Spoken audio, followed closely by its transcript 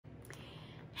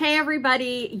Hey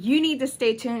everybody, you need to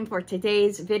stay tuned for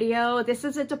today's video. This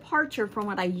is a departure from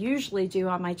what I usually do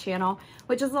on my channel,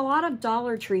 which is a lot of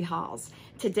Dollar Tree hauls.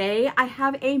 Today, I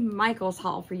have a Michales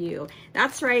haul for you.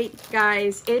 That's right,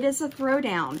 guys, it is a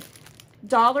throwdown.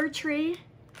 Dollar Tree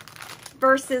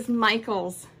versus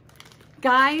Michales.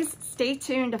 Guys, stay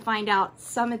tuned to find out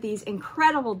some of these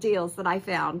incredible deals that I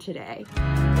found today.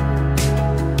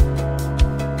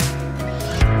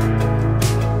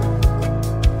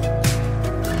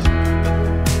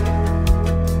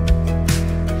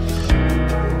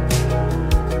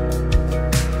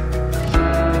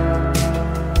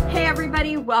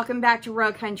 Welcome back to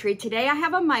Rowe Country. Today I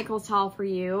have a Michales haul for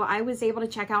you. I was able to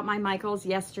check out my Michales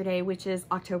yesterday, which is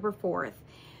October 4th.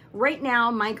 Right now,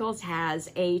 Michales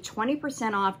has a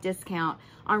 20% off discount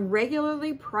on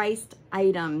regularly priced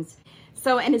items.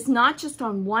 And it's not just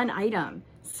on one item.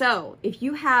 So if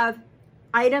you have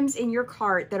items in your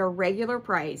cart that are regular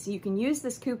price, you can use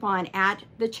this coupon at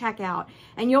the checkout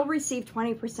and you'll receive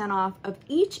 20% off of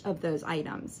each of those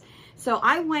items. So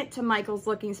I went to Michales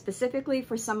looking specifically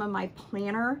for some of my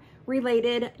planner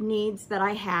related needs that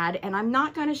I had, and I'm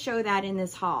not going to show that in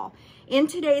this haul. In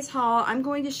today's haul, I'm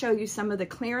going to show you some of the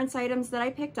clearance items that I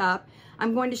picked up.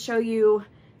 I'm going to show you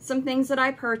some things that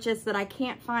I purchased that I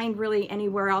can't find really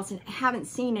anywhere else and haven't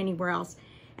seen anywhere else.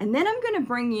 And then I'm going to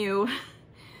bring you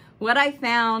what I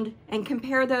found and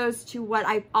compare those to what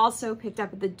I also picked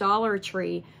up at the Dollar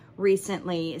Tree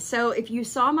recently. So if you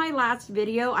saw my last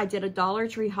video, I did a Dollar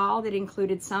Tree haul that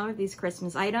included some of these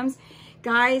Christmas items.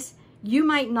 Guys, you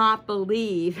might not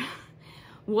believe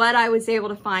what I was able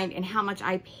to find and how much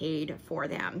I paid for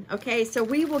them. Okay, so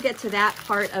we will get to that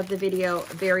part of the video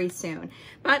very soon.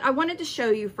 But I wanted to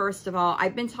show you, first of all,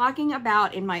 I've been talking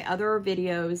about in my other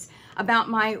videos about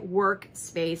my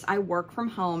workspace. I work from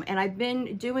home and I've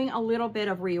been doing a little bit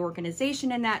of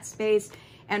reorganization in that space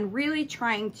and really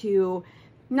trying to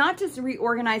not just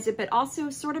reorganize it, but also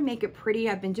sort of make it pretty.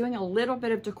 I've been doing a little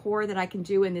bit of decor that I can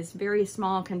do in this very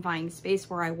small confined space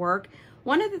where I work.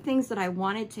 One of the things that I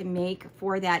wanted to make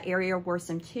for that area were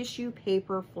some tissue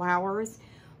paper flowers.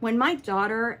 When my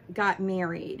daughter got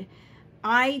married,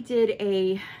 I did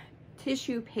a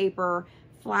tissue paper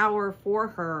flower for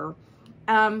her.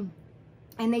 And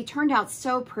they turned out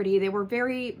so pretty. They were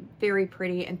very, very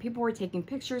pretty, and people were taking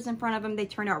pictures in front of them. They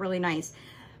turned out really nice.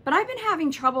 But I've been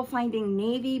having trouble finding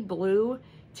navy blue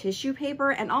tissue paper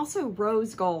and also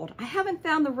rose gold. I haven't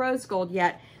found the rose gold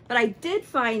yet, but I did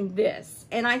find this.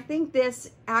 And I think this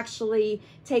actually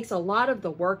takes a lot of the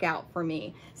work out for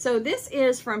me. So this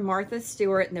is from Martha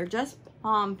Stewart, and they're just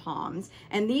pom-poms.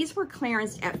 And these were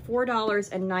clearanced at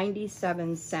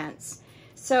 $4.97.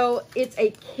 So it's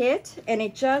a kit, and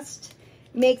it just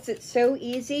makes it so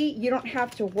easy. You don't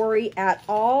have to worry at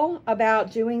all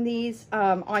about doing these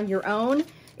on your own.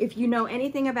 If you know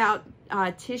anything about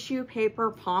tissue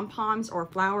paper, pom-poms, or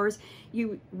flowers,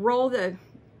 you roll the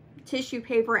tissue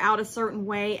paper out a certain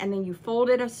way, and then you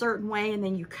fold it a certain way, and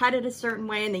then you cut it a certain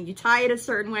way, and then you tie it a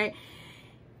certain way.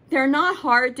 They're not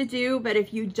hard to do, but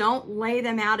if you don't lay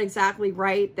them out exactly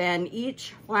right, then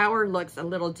each flower looks a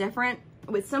little different.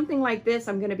 With something like this,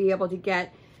 I'm going to be able to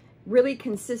get really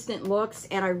consistent looks,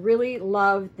 and I really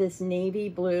love this navy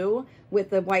blue with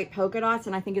the white polka dots,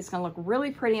 and I think it's going to look really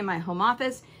pretty in my home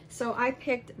office. So I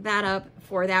picked that up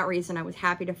for that reason. I was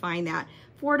happy to find that.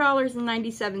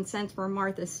 $4.97 for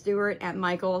Martha Stewart at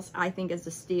Michales, I think, is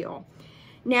a steal.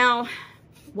 Now,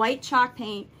 white chalk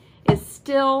paint is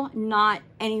still not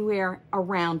anywhere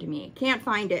around me. Can't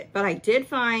find it, but I did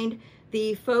find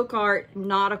the Folk Art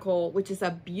Nautical, which is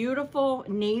a beautiful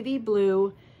navy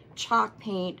blue chalk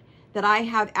paint that I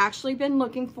have actually been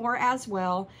looking for as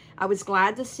well. I was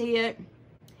glad to see it.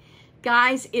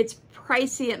 Guys, it's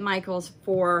pricey at Michales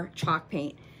for chalk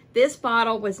paint. This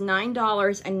bottle was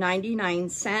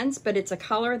 $9.99, but it's a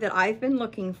color that I've been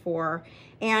looking for.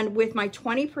 And with my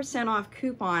 20% off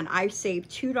coupon, I've saved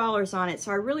 $2 on it.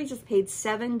 So I really just paid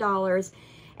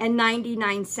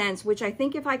 $7.99, which I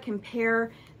think if I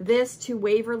compare this to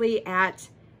Waverly at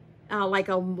like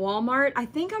a Walmart, I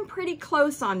think I'm pretty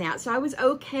close on that. So I was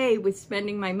okay with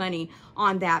spending my money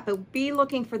on that, but be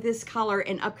looking for this color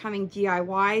in upcoming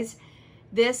DIYs.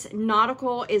 This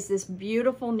nautical is this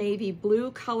beautiful navy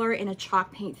blue color in a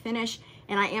chalk paint finish,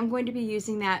 and I am going to be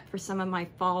using that for some of my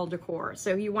fall decor.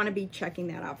 So you want to be checking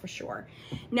that out for sure.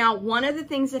 Now, one of the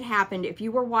things that happened, if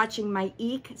you were watching my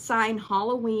Eek Sign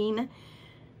Halloween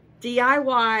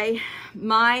DIY,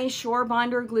 my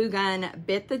surebonder glue gun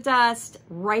bit the dust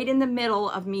right in the middle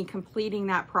of me completing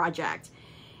that project.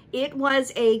 It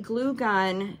was a glue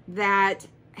gun that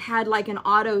had like an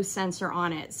auto sensor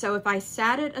on it. So if I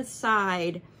sat it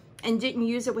aside and didn't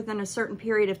use it within a certain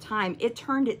period of time, it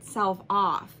turned itself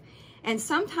off. And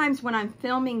sometimes when I'm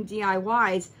filming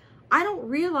DIYs, I don't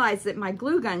realize that my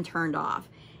glue gun turned off.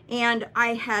 And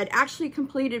I had actually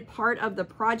completed part of the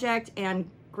project and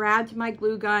grabbed my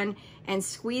glue gun and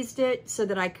squeezed it so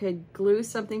that I could glue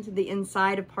something to the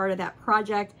inside of part of that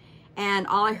project. And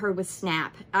all I heard was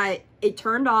snap. It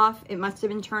turned off. It must have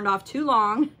been turned off too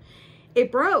long.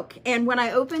 It broke. And when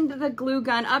I opened the glue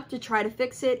gun up to try to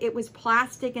fix it, it was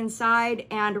plastic inside.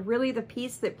 And really the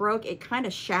piece that broke, it kind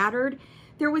of shattered.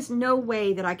 There was no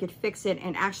way that I could fix it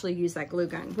and actually use that glue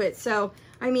gun. But so,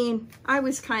 I mean, I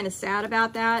was kind of sad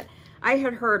about that. I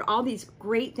had heard all these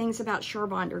great things about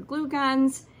surebonder glue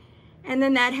guns, and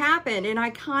then that happened, and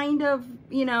I kind of,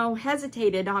 you know,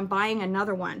 hesitated on buying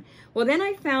another one. Well, then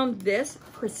I found this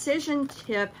precision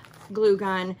tip glue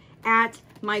gun at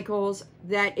Michael's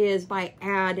that is by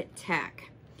Ad Tech,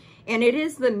 and it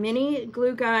is the mini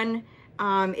glue gun.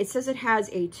 It says it has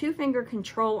a 2-finger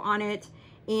control on it,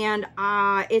 and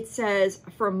it says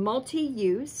for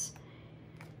multi-use.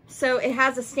 So it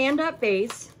has a stand-up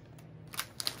base,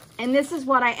 and this is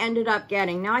what I ended up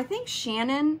getting. Now I think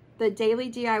Shannon, the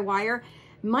Daily DIYer,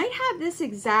 might have this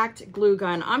exact glue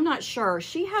gun. I'm not sure.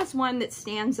 She has one that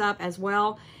stands up as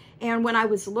well. And when I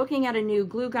was looking at a new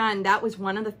glue gun, that was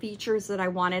one of the features that I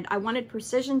wanted. I wanted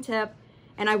precision tip,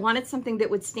 and I wanted something that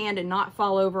would stand and not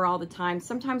fall over all the time.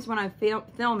 Sometimes when I'm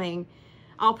filming,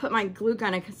 I'll put my glue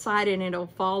gun aside and it'll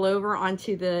fall over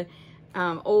onto the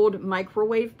old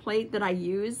microwave plate that I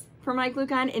use for my glue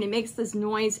gun, and it makes this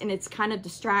noise, and it's kind of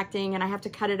distracting, and I have to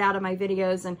cut it out of my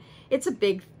videos, and it's a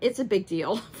big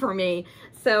deal for me.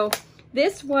 So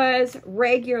this was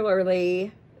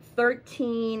regularly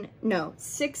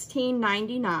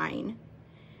 $16.99,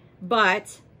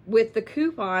 but with the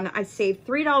coupon I saved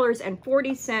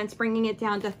 $3.40, bringing it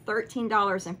down to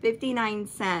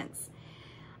 $13.59.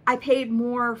 I paid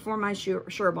more for my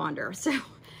surebonder.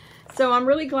 So I'm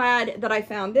really glad that I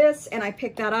found this, and I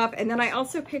picked that up. And then I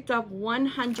also picked up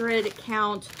 100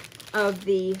 count of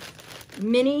the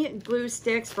mini glue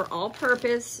sticks for all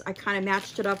purpose. I kind of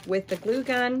matched it up with the glue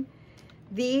gun.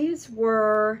 These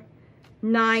were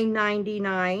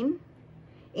 $9.99,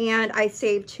 and I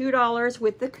saved $2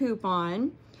 with the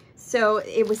coupon. So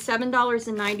it was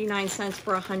 $7.99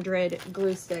 for 100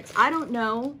 glue sticks. I don't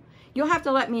know. You'll have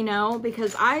to let me know,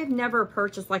 because I've never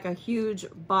purchased like a huge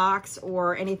box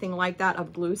or anything like that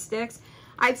of glue sticks.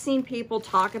 I've seen people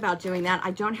talk about doing that.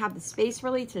 I don't have the space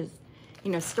really to,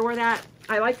 you know, store that.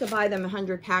 I like to buy them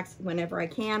 100 packs whenever I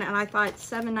can, and I thought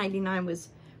 $7.99 was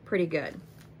pretty good.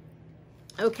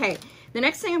 Okay, the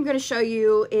next thing I'm going to show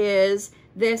you is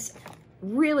this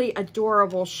really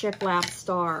adorable shiplap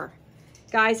star.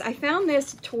 Guys, I found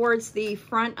this towards the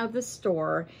front of the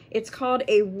store. It's called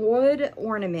a wood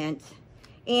ornament,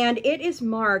 and it is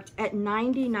marked at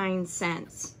 99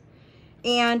 cents.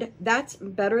 And that's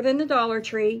better than the Dollar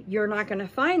Tree. You're not going to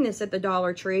find this at the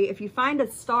Dollar Tree. If you find a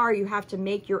star, you have to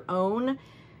make your own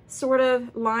sort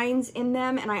of lines in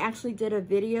them, and I actually did a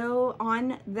video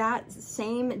on that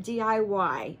same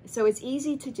DIY. So it's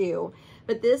easy to do.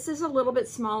 But this is a little bit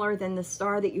smaller than the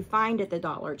star that you find at the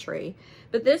Dollar Tree.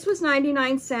 But this was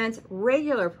 99 cents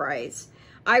regular price.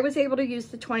 I was able to use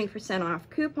the 20% off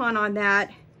coupon on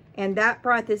that, and that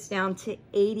brought this down to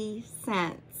 80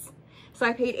 cents. So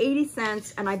I paid 80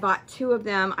 cents, and I bought 2 of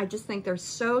them. I just think they're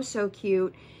so, so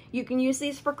cute. You can use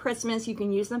these for Christmas. You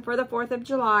can use them for the 4th of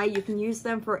July. You can use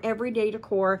them for everyday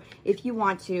decor if you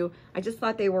want to. I just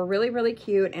thought they were really, really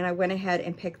cute, and I went ahead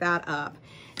and picked that up.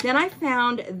 Then I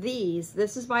found these.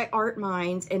 This is by Art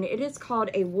Minds, and it is called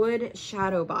a wood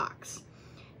shadow box.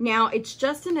 Now, it's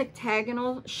just an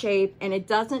octagonal shape, and it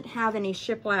doesn't have any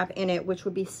shiplap in it, which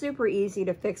would be super easy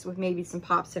to fix with maybe some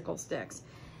popsicle sticks.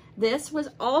 This was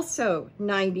also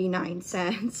 99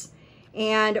 cents.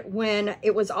 And when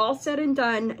it was all said and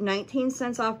done, 19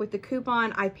 cents off with the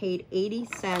coupon, I paid 80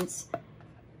 cents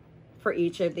for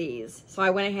each of these. So I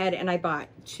went ahead and I bought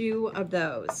 2 of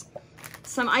those.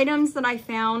 Some items that I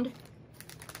found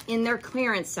in their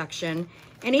clearance section.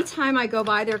 Anytime I go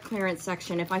by their clearance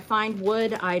section, if I find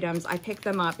wood items, I pick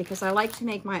them up because I like to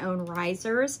make my own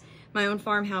risers, my own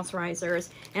farmhouse risers.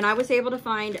 And I was able to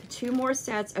find 2 more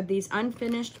sets of these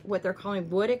unfinished, what they're calling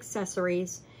wood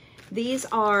accessories. These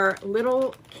are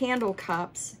little candle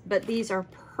cups, but these are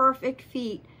perfect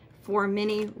feet for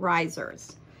mini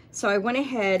risers. So I went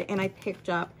ahead and I picked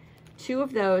up 2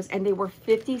 of those, and they were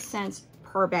 50 cents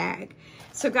per bag.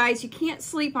 So guys, you can't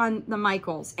sleep on the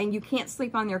Michaels, and you can't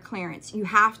sleep on their clearance. You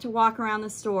have to walk around the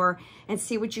store and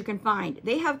see what you can find.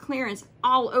 They have clearance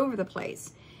all over the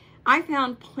place. I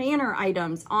found planner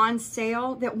items on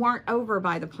sale that weren't over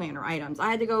by the planner items. I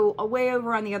had to go way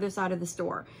over on the other side of the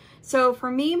store. So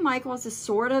for me, Michaels is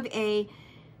sort of a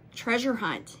treasure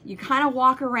hunt. You kind of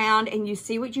walk around and you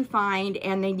see what you find,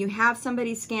 and then you have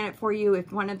somebody scan it for you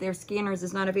if one of their scanners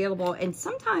is not available. And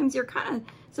sometimes you're kind of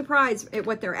surprised at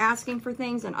what they're asking for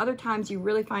things, and other times you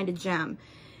really find a gem.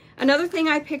 Another thing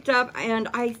I picked up, and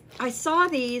I saw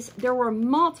these, there were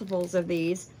multiples of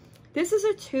these. This is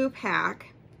a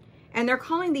 2-pack, and they're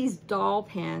calling these doll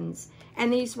pins,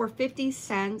 and these were 50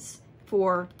 cents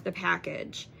for the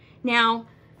package. Now,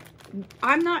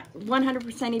 I'm not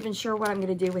 100% even sure what I'm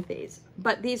going to do with these,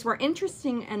 but these were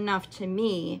interesting enough to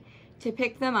me to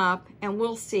pick them up, and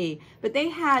we'll see. But they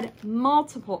had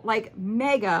multiple, like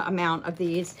mega amount of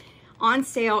these on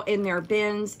sale in their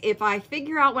bins. If I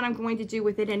figure out what I'm going to do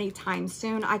with it anytime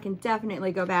soon, I can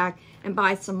definitely go back and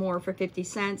buy some more for 50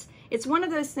 cents. It's one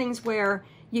of those things where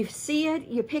you see it,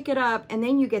 you pick it up, and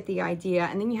then you get the idea,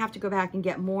 and then you have to go back and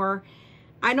get more.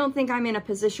 I don't think I'm in a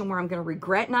position where I'm going to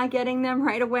regret not getting them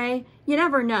right away. You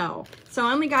never know. So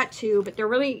I only got 2, but they're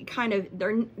really kind of,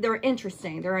 they're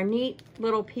interesting. They're a neat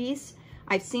little piece.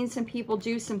 I've seen some people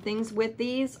do some things with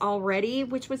these already,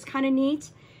 which was kind of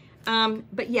neat.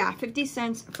 But yeah, 50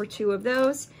 cents for 2 of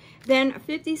those. Then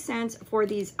 50 cents for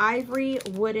these ivory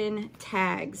wooden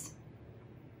tags.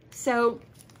 So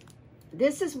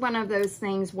this is one of those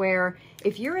things where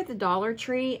if you're at the Dollar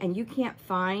Tree and you can't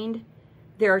find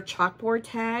their chalkboard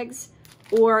tags,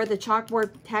 or the chalkboard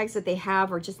tags that they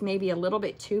have are just maybe a little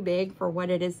bit too big for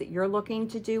what it is that you're looking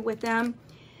to do with them,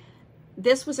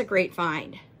 this was a great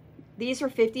find. These are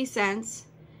 50 cents.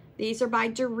 These are by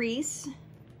Doris,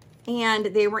 and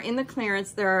they were in the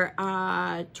clearance. There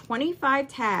are 25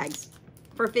 tags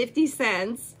for 50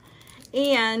 cents,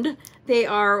 and they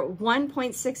are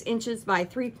 1.6 inches by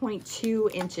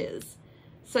 3.2 inches.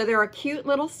 So they're a cute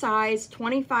little size,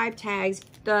 25 tags.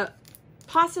 The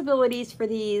possibilities for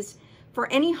these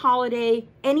for any holiday,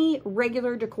 any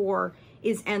regular decor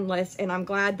is endless, and I'm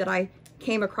glad that I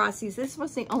came across these. This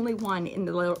was the only one in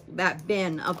that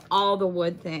bin of all the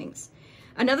wood things.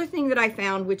 Another thing that I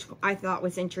found, which I thought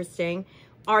was interesting,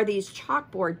 are these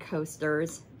chalkboard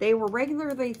coasters. They were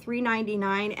regularly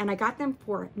 $3.99, and I got them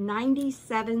for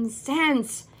 97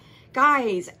 cents.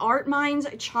 Guys, Art Minds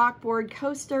chalkboard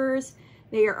coasters.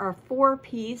 They are a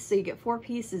 4-piece, so you get 4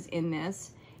 pieces in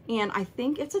this. And I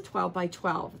think it's a 12 by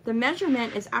 12. The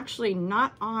measurement is actually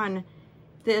not on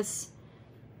this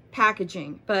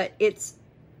packaging, but it's,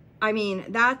 I mean,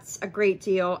 that's a great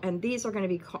deal. And these are going to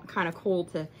be kind of cool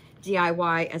to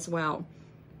DIY as well.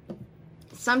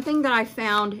 Something that I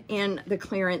found in the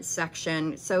clearance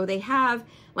section. So they have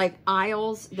like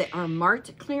aisles that are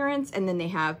marked clearance, and then they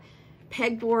have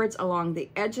pegboards along the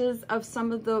edges of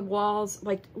some of the walls,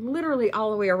 like literally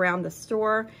all the way around the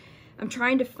store. I'm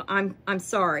trying to, I'm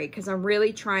sorry, because I'm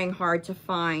really trying hard to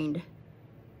find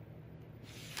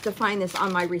this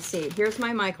on my receipt. Here's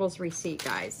my Michaels receipt,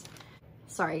 guys.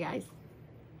 Sorry, guys.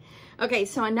 Okay,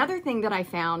 so another thing that I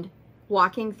found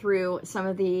walking through some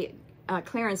of the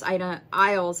clearance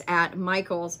aisles at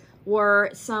Michaels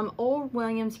were some old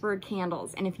Williamsburg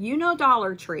candles. And if you know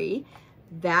Dollar Tree,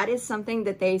 that is something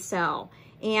that they sell.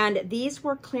 And these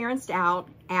were clearanced out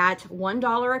at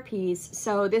 $1 a piece.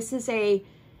 So this is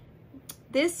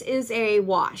a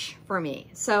wash for me.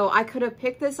 So I could have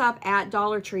picked this up at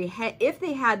Dollar Tree if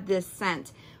they had this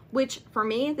scent, which for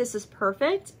me, this is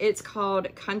perfect. It's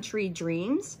called Country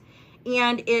Dreams,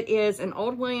 and it is an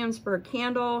old Williamsburg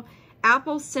candle,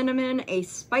 apple cinnamon, a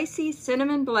spicy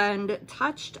cinnamon blend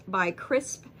touched by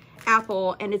crisp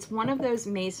apple, and it's one of those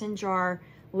mason jar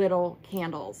little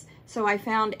candles. So I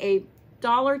found a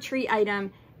Dollar Tree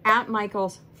item at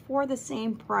Michaels for the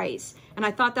same price, and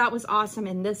I thought that was awesome,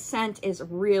 and this scent is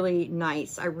really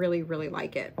nice. I really, really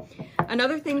like it.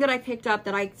 Another thing that I picked up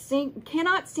that I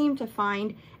cannot seem to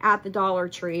find at the Dollar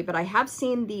Tree, but I have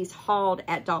seen these hauled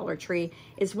at Dollar Tree,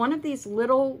 is one of these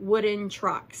little wooden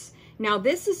trucks. Now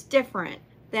this is different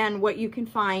than what you can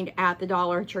find at the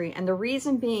Dollar Tree, and the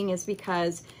reason being is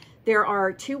because there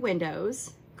are 2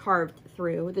 windows carved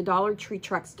through. The Dollar Tree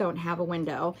trucks don't have a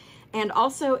window. And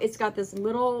also it's got this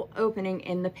little opening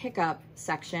in the pickup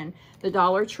section. The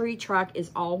Dollar Tree truck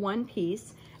is all one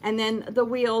piece. And then the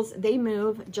wheels, they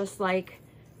move just like,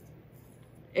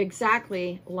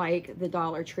 exactly like the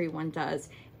Dollar Tree one does.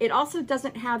 It also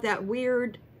doesn't have that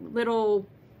weird little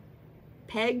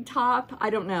peg top. I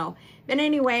don't know. But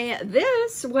anyway,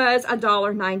 this was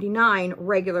 $1.99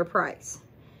 regular price.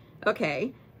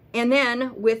 Okay. And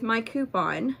then with my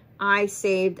coupon, I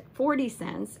saved 40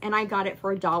 cents and I got it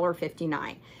for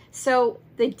 $1.59. So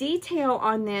the detail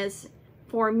on this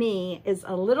for me, is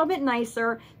a little bit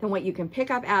nicer than what you can pick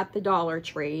up at the Dollar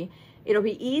Tree. It'll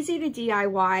be easy to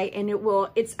DIY, and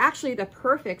it's actually the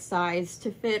perfect size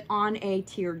to fit on a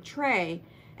tiered tray.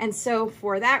 And so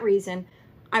for that reason,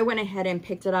 I went ahead and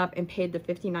picked it up and paid the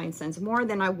 59 cents more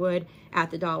than I would at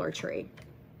the Dollar Tree.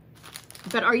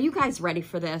 But are you guys ready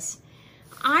for this?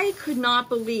 I could not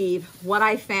believe what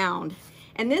I found.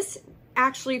 And this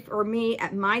actually, for me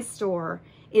at my store,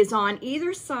 is on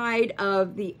either side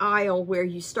of the aisle where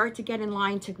you start to get in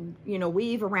line to,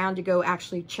 weave around to go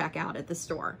actually check out at the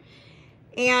store.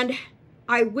 And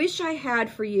I wish I had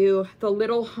for you the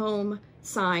little home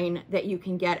sign that you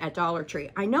can get at Dollar Tree.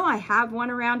 I know I have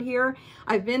one around here.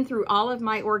 I've been through all of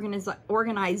my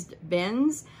organized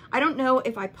bins. I don't know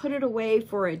if I put it away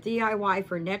for a DIY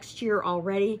for next year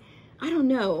already. I don't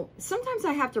know. Sometimes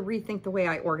I have to rethink the way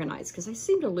I organize because I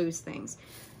seem to lose things.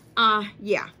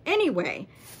 Yeah. Anyway,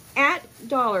 at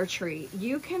Dollar Tree,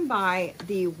 you can buy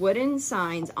the wooden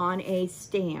signs on a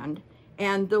stand,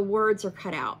 and the words are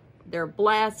cut out. They're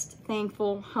blessed,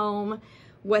 thankful, home,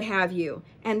 what have you.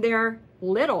 And they're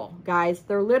little, guys.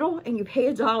 They're little, and you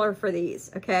pay $1 for these,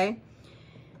 okay?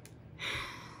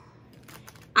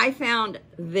 I found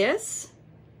this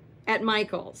at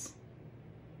Michael's.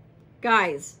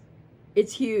 Guys,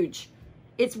 it's huge.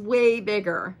 It's way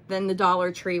bigger than the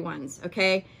Dollar Tree ones,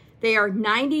 okay? They are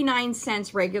 99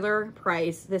 cents regular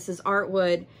price. This is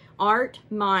Artwood, Art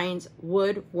Minds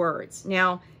Wood Words.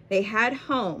 Now, they had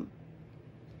home.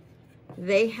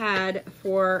 They had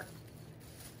for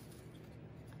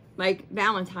like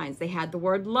Valentine's, they had the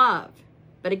word love.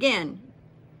 But again,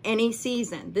 any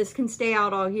season, this can stay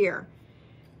out all year.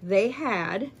 They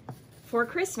had for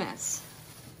Christmas,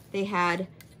 they had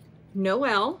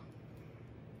Noel.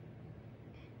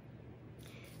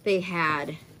 They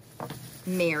had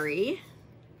Mary.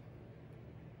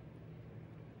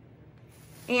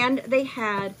 And they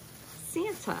had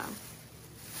Santa.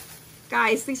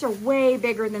 Guys, these are way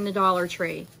bigger than the Dollar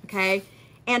Tree, okay?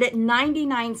 And at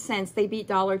 99 cents, they beat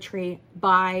Dollar Tree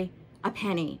by a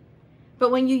penny. But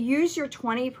when you use your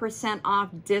 20% off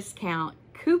discount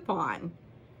coupon,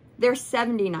 they're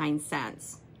 79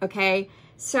 cents, okay?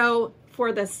 So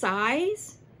for the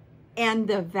size and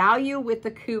the value with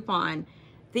the coupon,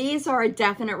 these are a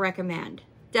definite recommend,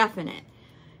 definite.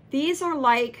 These are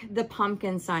like the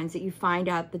pumpkin signs that you find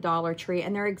at the Dollar Tree,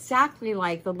 and they're exactly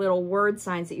like the little word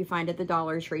signs that you find at the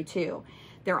Dollar Tree too.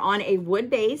 They're on a wood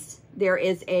base. There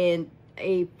is a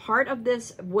part of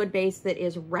this wood base that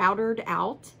is routered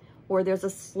out, or there's a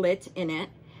slit in it,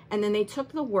 and then they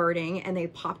took the wording and they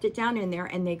popped it down in there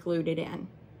and they glued it in.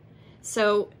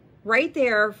 So right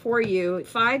there for you,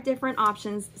 5 different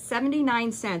options,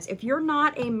 79 cents. If you're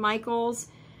not a Michaels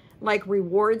like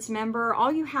rewards member,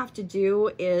 all you have to do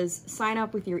is sign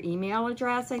up with your email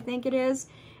address, I think it is.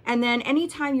 And then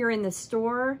anytime you're in the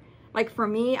store, like for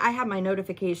me, I have my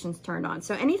notifications turned on.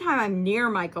 So anytime I'm near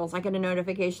Michael's, I get a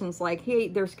notification. It's like, hey,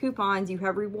 there's coupons, you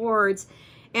have rewards.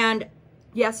 And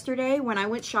yesterday when I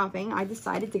went shopping, I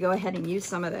decided to go ahead and use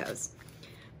some of those.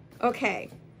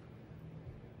 Okay.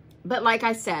 But like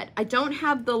I said, I don't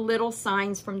have the little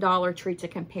signs from Dollar Tree to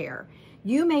compare.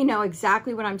 You may know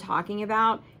exactly what I'm talking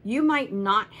about. You might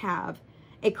not have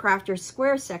a Crafter's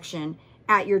Square section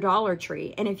at your Dollar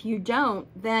Tree. And if you don't,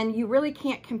 then you really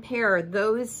can't compare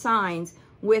those signs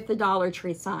with the Dollar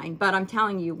Tree sign. But I'm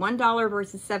telling you, $1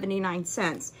 versus 79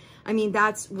 cents. I mean,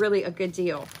 that's really a good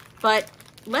deal. But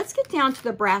let's get down to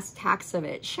the brass tacks of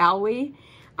it, shall we?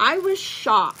 I was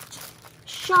shocked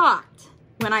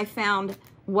when I found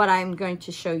what I'm going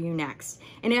to show you next.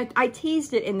 And I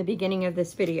teased it in the beginning of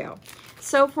this video.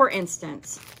 So for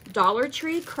instance, Dollar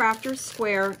Tree Crafter's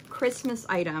Square Christmas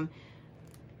item,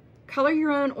 color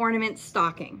your own ornament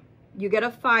stocking. You get a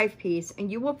 5-piece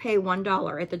and you will pay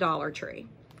 $1 at the Dollar Tree.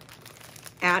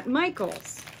 At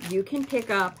Michael's, you can pick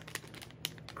up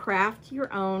craft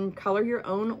your own, color your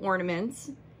own ornaments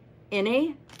in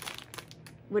a,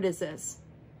 what is this?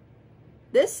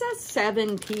 This says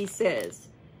 7 pieces.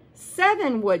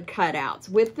 7 wood cutouts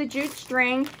with the jute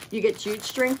string. You get jute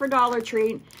string for Dollar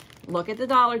Tree. Look at the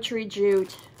Dollar Tree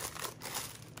jute.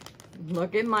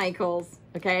 Look at Michael's,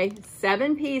 okay?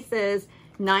 7 pieces,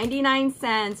 99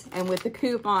 cents, and with the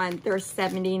coupon, they're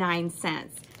 79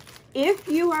 cents. If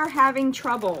you are having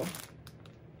trouble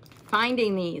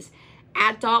finding these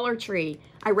at Dollar Tree,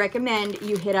 I recommend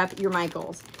you hit up your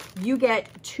Michael's. You get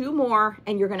 2 more,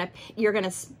 and you're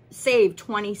gonna save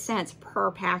 20 cents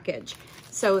per package.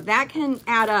 So that can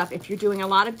add up if you're doing a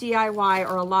lot of DIY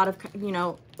or a lot of,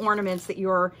 ornaments that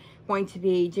you're going to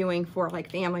be doing for like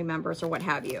family members or what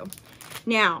have you.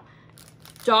 Now,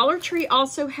 Dollar Tree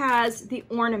also has the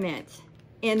ornament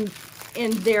in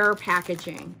in their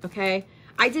packaging, okay?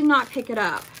 I did not pick it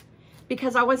up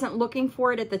because I wasn't looking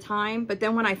for it at the time, but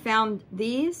then when I found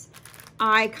these,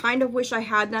 I kind of wish I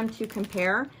had them to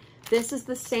compare. This is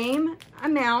the same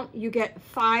amount. You get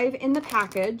 5 in the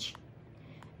package,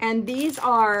 and these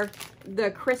are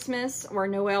the Christmas or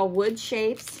Noel wood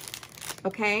shapes,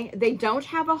 okay? They don't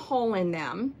have a hole in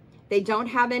them. They don't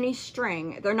have any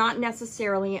string. They're not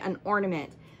necessarily an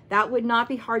ornament. That would not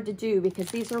be hard to do because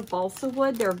these are balsa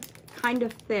wood. They're kind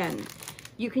of thin.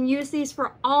 You can use these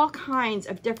for all kinds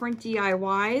of different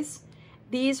DIYs.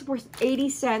 These were 80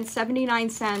 cents, 79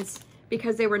 cents,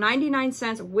 because they were 99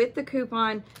 cents with the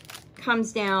coupon,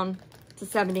 comes down to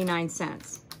 79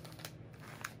 cents.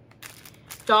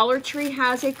 Dollar Tree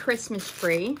has a Christmas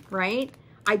tree, right?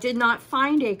 I did not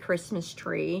find a Christmas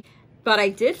tree, but I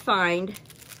did find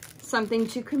something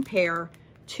to compare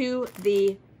to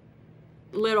the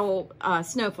little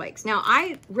snowflakes. Now,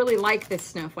 I really like this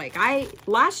snowflake.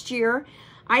 Last year,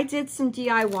 I did some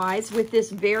DIYs with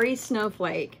this very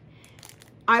snowflake.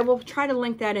 I will try to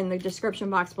link that in the description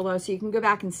box below so you can go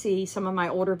back and see some of my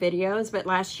older videos, but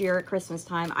last year at Christmas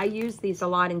time, I used these a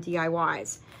lot in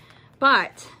DIYs.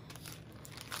 But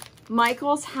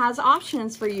Michaels has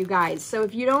options for you guys. So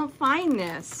if you don't find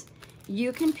this,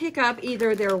 you can pick up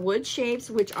either their wood shapes,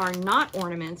 which are not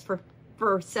ornaments, for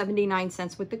 79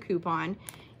 cents with the coupon.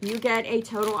 You get a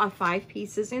total of 5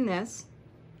 pieces in this.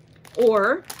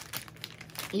 Or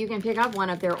you can pick up one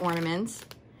of their ornaments.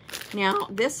 Now,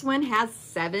 this one has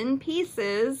 7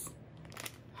 pieces.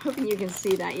 Hoping you can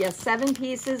see that. Yes, 7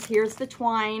 pieces. Here's the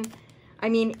twine. I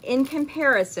mean, in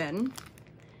comparison,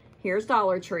 here's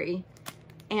Dollar Tree,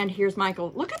 and here's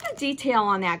Michael. Look at the detail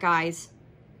on that, guys.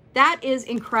 That is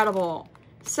incredible.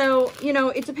 So, you know,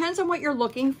 it depends on what you're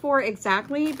looking for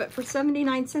exactly, but for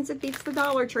 79 cents, it beats the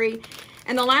Dollar Tree.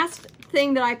 And the last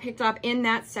thing that I picked up in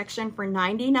that section for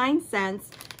 99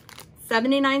 cents,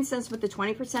 79 cents with the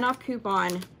 20% off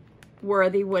coupon,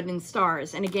 were the wooden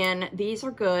stars. And again, these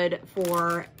are good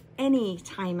for any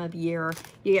time of year.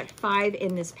 You get 5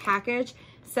 in this package,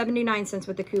 79 cents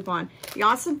with the coupon. The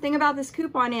awesome thing about this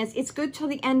coupon is it's good till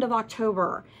the end of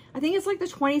October. I think it's like the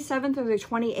 27th or the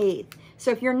 28th. So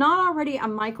if you're not already a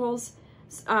Michaels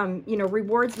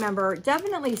rewards member,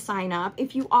 definitely sign up.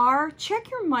 If you are, check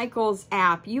your Michaels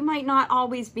app. You might not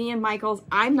always be in Michaels.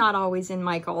 I'm not always in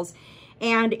Michaels.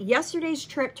 And yesterday's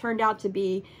trip turned out to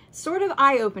be sort of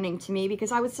eye-opening to me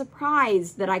because I was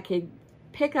surprised that I could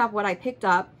pick up what I picked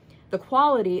up, the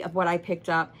quality of what I picked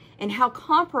up, and how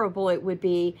comparable it would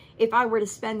be if I were to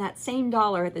spend that same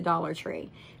dollar at the Dollar Tree.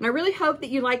 And I really hope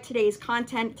that you liked today's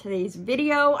content, today's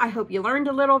video. I hope you learned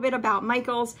a little bit about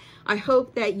Michaels. I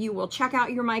hope that you will check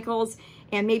out your Michaels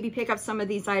and maybe pick up some of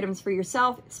these items for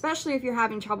yourself, especially if you're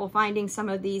having trouble finding some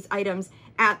of these items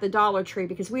at the Dollar Tree,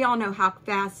 because we all know how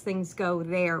fast things go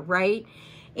there, right?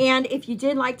 And if you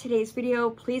did like today's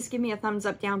video, please give me a thumbs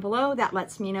up down below. That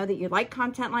lets me know that you like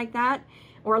content like that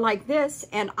or like this,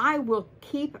 and I will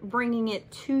keep bringing it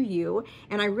to you.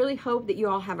 And I really hope that you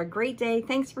all have a great day.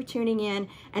 Thanks for tuning in,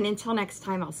 and until next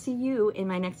time, I'll see you in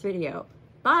my next video.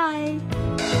 Bye.